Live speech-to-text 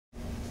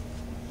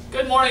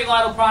Good morning,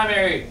 Lytle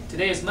Primary.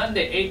 Today is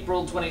Monday,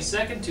 April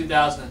 22nd,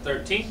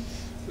 2013.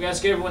 We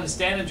ask everyone to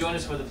stand and join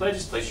us for the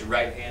pledges. Place your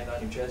right hand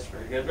on your chest.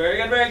 Very good, very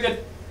good, very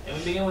good. And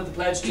we begin with the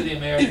pledge to the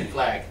American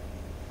flag.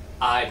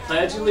 I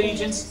pledge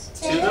allegiance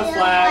to the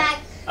flag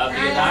of the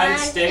United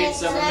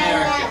States of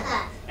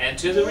America and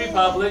to the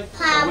republic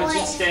for which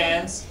it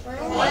stands,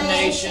 one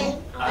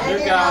nation, under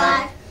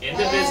God,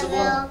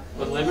 indivisible,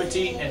 with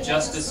liberty and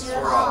justice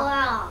for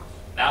all.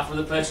 Now for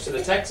the pledge to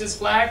the Texas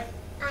flag.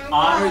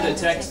 Honor the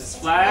Texas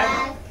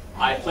flag.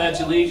 I pledge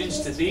allegiance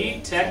to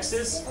thee,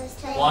 Texas,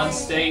 one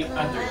state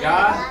under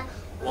God,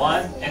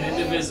 one and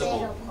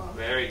indivisible.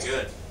 Very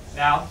good.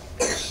 Now,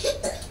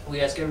 we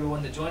ask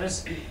everyone to join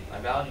us by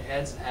bowing your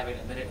heads and having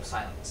a minute of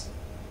silence.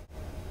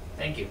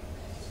 Thank you.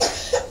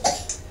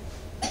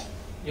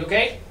 You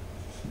okay?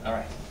 All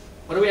right.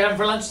 What are we having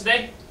for lunch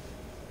today?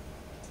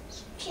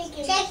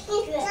 Chicken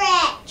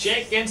strips.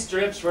 Chicken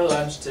strips for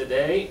lunch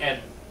today,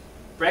 and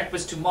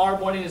breakfast tomorrow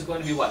morning is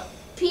going to be what?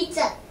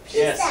 Pizza.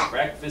 Yes,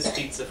 breakfast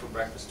pizza for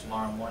breakfast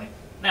tomorrow morning.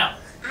 Now,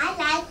 I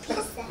like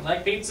pizza. You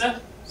like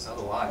pizza? So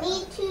do I.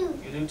 Me too.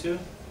 You do too?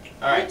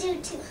 All right. I do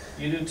too.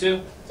 You do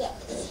too?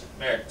 Yes.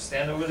 Merrick,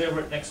 stand over there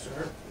right next to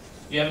her.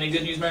 You have any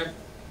good news, Merrick?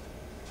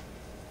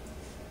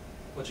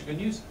 What's your good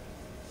news?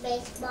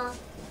 Baseball.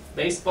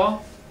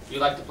 Baseball? You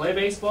like to play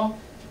baseball?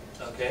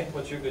 Okay.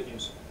 What's your good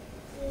news?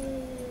 I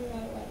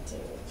went to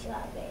the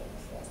strawberry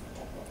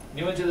festival.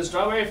 You went to the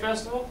strawberry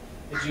festival?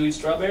 Did you eat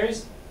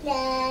strawberries?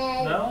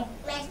 No?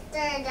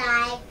 Mr.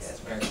 Dykes,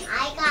 Yes, Merrick.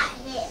 I got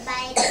hit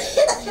by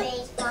a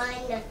baseball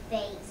in the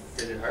face.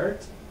 Did it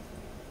hurt?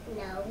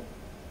 No.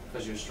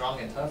 Because you're strong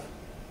and tough?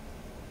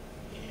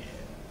 Yeah.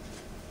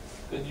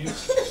 Good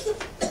news?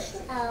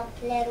 I'll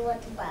play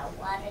with my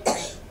water gun.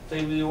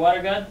 Play with your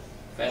water gun?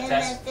 And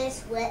Fantastic.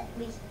 Memphis wet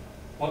me.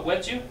 What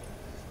wet you?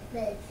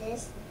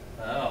 Memphis.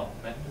 Oh,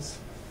 Memphis.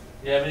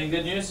 You have any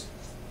good news?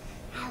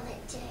 I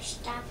went to a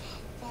strawberry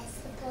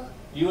festival.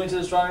 You went to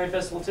the strawberry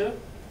festival too?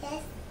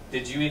 Yes.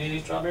 Did you eat any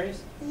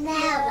strawberries?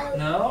 No.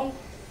 No?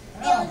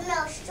 There was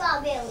no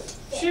strawberries.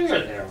 Sure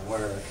there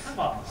were. Come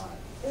on.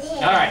 Yeah.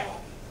 All right.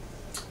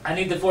 I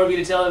need the four of you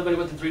to tell everybody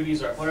what the three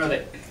B's are. What are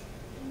they?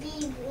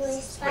 Be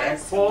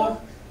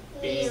Respectful,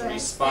 be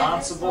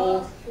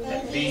responsible,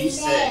 and be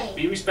safe.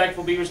 Be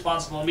respectful, be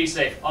responsible, and be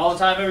safe. All the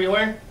time,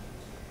 everywhere?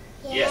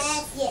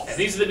 Yes. And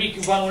these are the B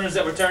coupon winners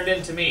that were turned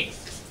in to me.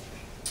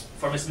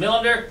 For Miss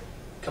Millender,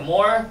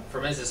 Kamora. For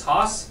Mrs.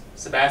 Haas,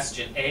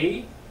 Sebastian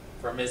A.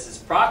 For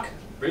Mrs. Prock,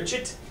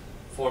 Bridget.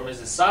 For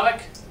Mrs.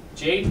 Salek,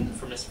 Jaden.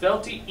 For Miss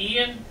Felty,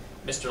 Ian.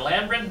 Mr.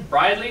 Lambrin,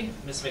 Bridley.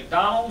 Miss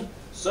McDonald,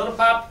 Soda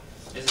Pop.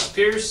 Mrs.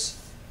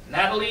 Pierce,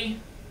 Natalie.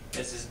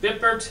 Mrs.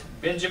 Bippert,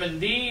 Benjamin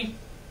D.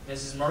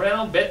 Mrs.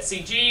 Moreno,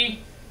 Betsy G.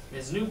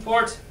 Ms.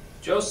 Newport,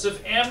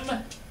 Joseph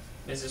M.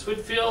 Mrs.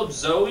 Whitfield,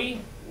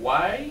 Zoe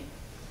Y.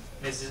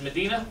 Mrs.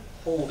 Medina,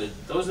 Holden.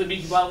 Those are the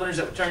B coupon winners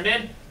that were turned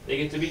in. They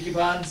get the B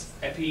coupons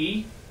at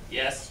PE.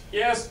 Yes,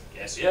 yes,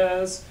 yes,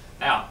 yes.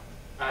 Now,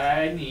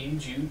 I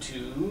need you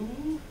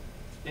to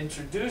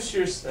introduce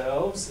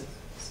yourselves.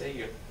 Say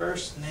your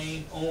first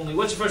name only.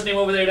 What's your first name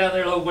over there, down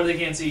there, where they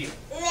can't see you?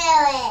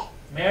 Merrick.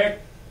 Merrick.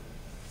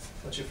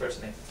 What's your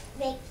first name?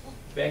 Becky.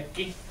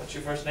 Becky. What's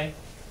your first name?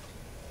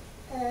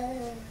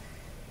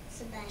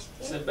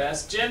 Sebastian.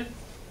 Sebastian.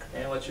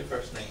 And what's your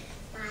first name?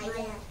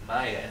 Maya.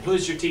 Maya. And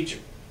who's your teacher?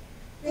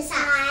 Miss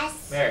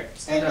Haas. Merrick,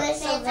 stand up.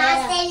 Miss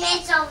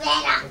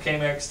Ovetta. Okay,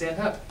 Merrick, stand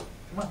up.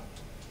 Come on.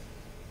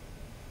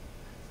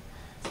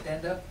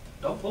 Stand up.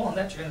 Don't pull on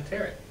that, you're going to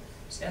tear it.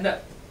 Stand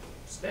up.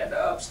 Stand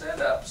up,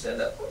 stand up,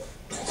 stand up.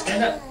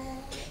 Stand up.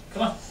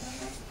 Come on.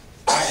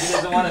 All right, he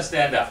doesn't want to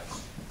stand up.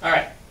 All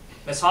right.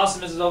 Miss Haas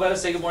and Mrs. Ovetta,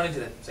 say good morning to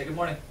them. Say good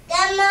morning.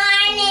 Good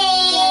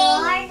morning.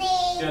 Good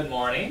morning. Good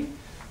morning.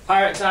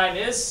 Pirate time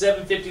is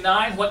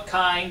 7:59. What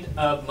kind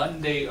of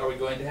Monday are we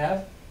going to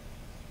have?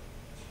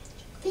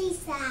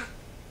 Pizza.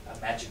 A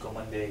magical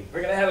Monday.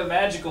 We're going to have a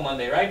magical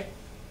Monday, right?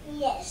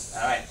 Yes.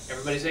 All right.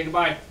 Everybody say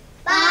goodbye.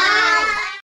 Bye.